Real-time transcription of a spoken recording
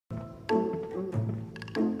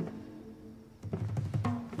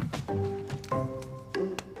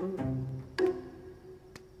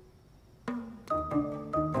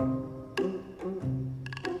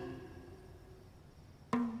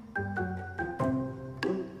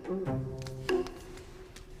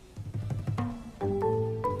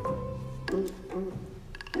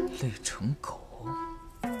累成狗。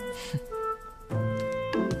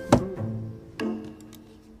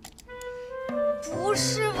不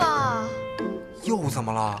是吧？又怎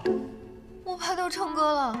么了？我拍到成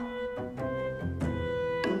哥了。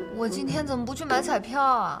我今天怎么不去买彩票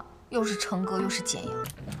啊？又是成哥，又是简阳。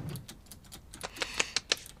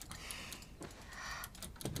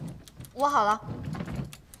我好了。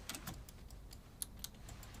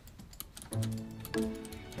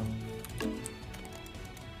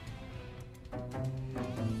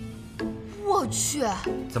我去！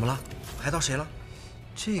怎么了？拍到谁了？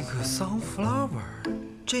这个 Sunflower，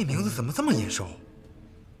 这名字怎么这么眼熟？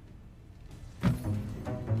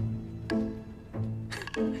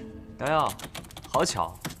瑶瑶，好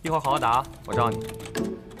巧，一会儿好好答，我罩你。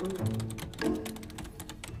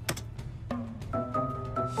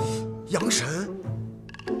阳神。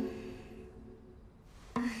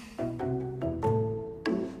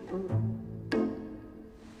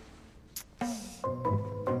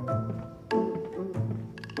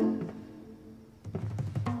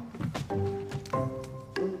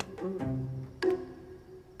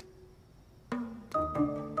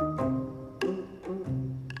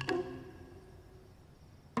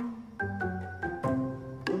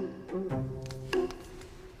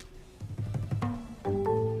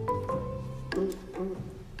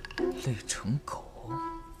 累成狗。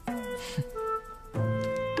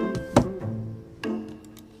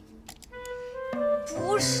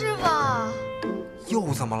不是吧？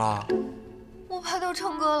又怎么了？我拍到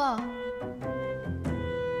成哥了。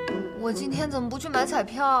我今天怎么不去买彩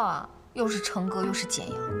票啊？又是成哥，又是简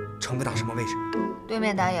阳。成哥打什么位置？对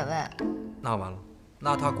面打野位。那完了，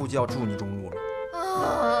那他估计要助你中路了。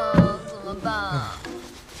啊，怎么办啊？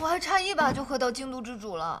我还差1把就回到京都之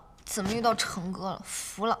主了。 怎么遇到成哥了？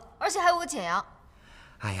服了！而且还有个简阳。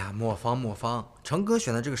哎呀，莫慌，成哥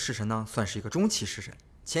选的这个式神呢，算是一个中期式神。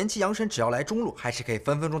前期阳神只要来中路，还是可以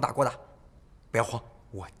分分钟打过的。不要慌，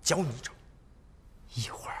我教你一招。一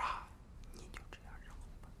会儿啊，你就这样让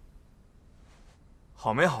我吧。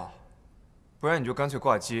好没好？不然你就干脆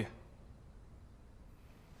挂机。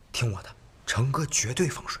听我的，成哥绝对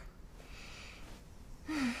放水。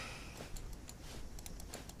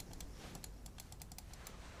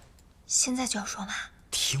现在就要说吗？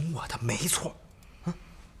听我的，没错。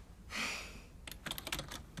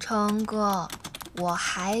成哥，我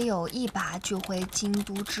还有1把就回京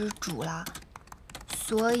都之主了，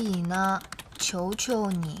所以呢，求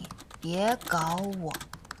求你别搞我，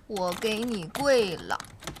我给你跪了。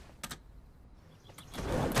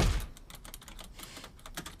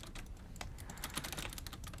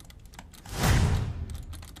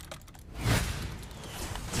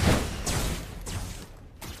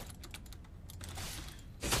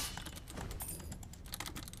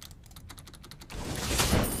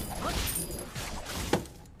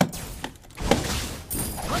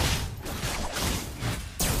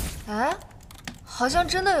哎，好像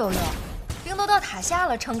真的有用，兵都到塔下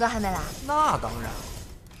了，成哥还没来。那当然。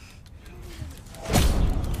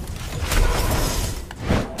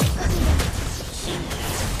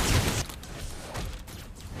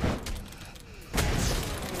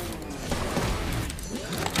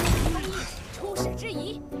出使之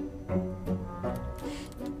仪。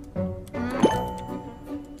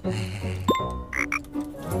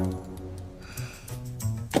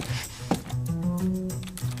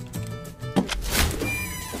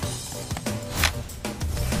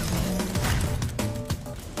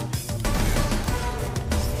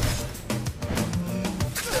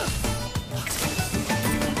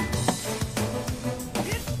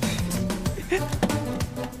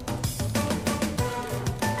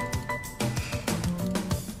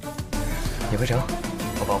你会成，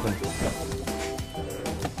我保护你。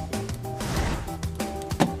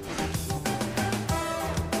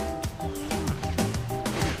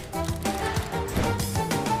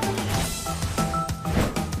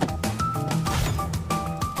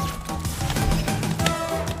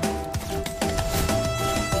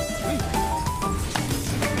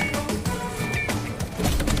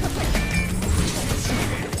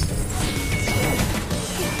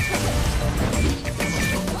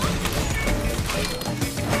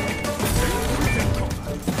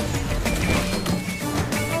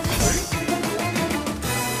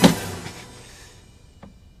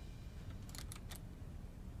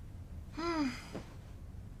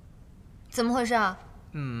怎么回事啊？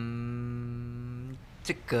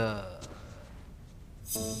这个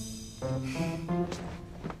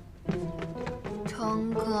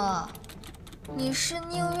成哥，你是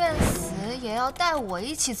宁愿死也要带我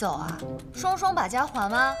一起走啊？双双把家还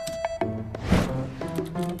吗？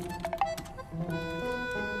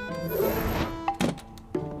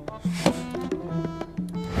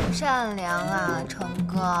善良啊，成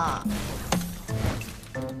哥。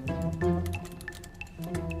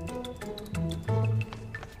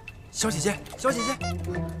小姐姐，小姐姐，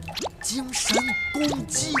精神攻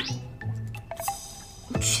击！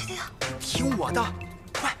你确定？听我的，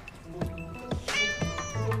快！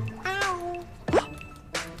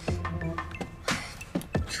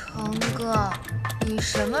成哥，你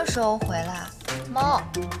什么时候回来？猫，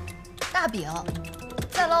大饼，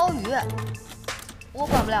在捞鱼。我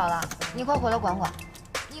管不了了，你快回来管管。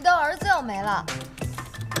你的儿子要没了。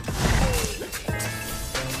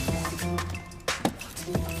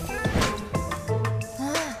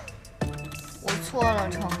我错了，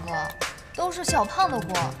成哥，都是小胖的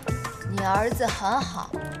锅。你儿子很好，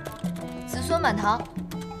子孙满堂。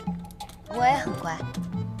我也很乖，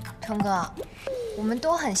成哥，我们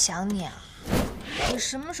都很想你啊。你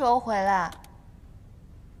什么时候回来？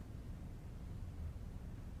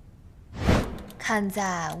看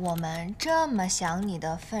在我们这么想你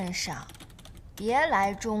的份上，别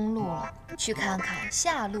来中路了，去看看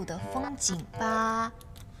下路的风景吧。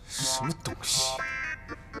什么东西？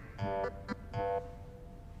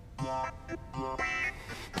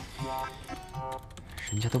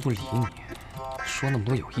人家都不理你，说那么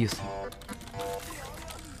多有意思吗？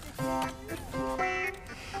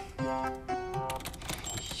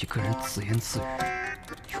你一个人自言自语，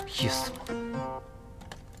有意思吗？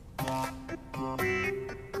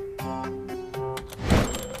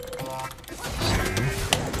行，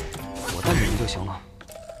我带着你就行了。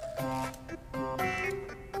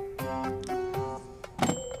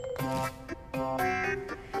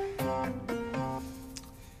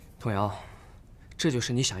童瑶，这就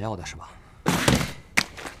是你想要的，是吧？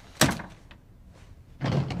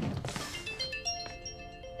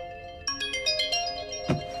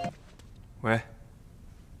喂，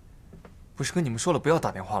不是跟你们说了不要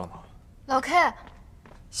打电话了吗？老 K，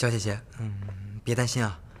 小姐姐，别担心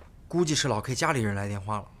啊，估计是老 K 家里人来电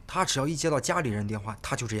话了。他只要一接到家里人电话，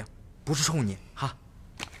他就这样，不是冲你哈。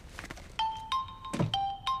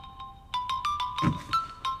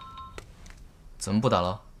怎么不打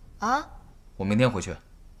了？啊？我明天回去，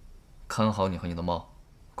看好你和你的猫。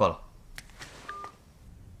挂了。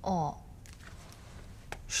哦，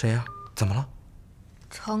谁呀？怎么了？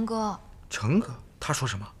成哥。成哥，他说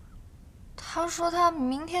什么？他说他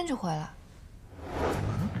明天就回来。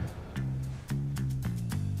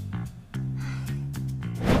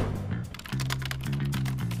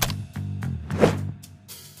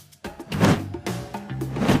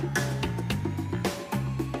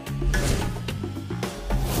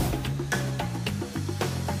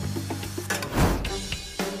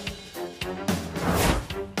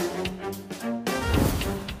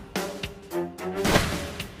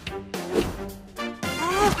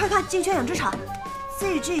快看竞选养殖场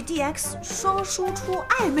 ，ZGDX 双输出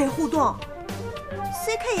暧昧互动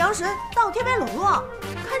 ，CK 阳神当天被冷落，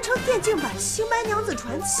堪称电竞版新白娘子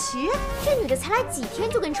传奇。这女的才来几天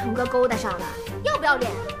就跟成哥勾搭上了，要不要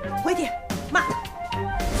脸？回帖骂他。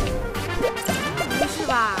不是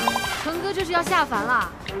吧？成哥这是要下凡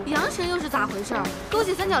了？阳神又是咋回事？勾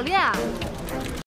起三角恋啊？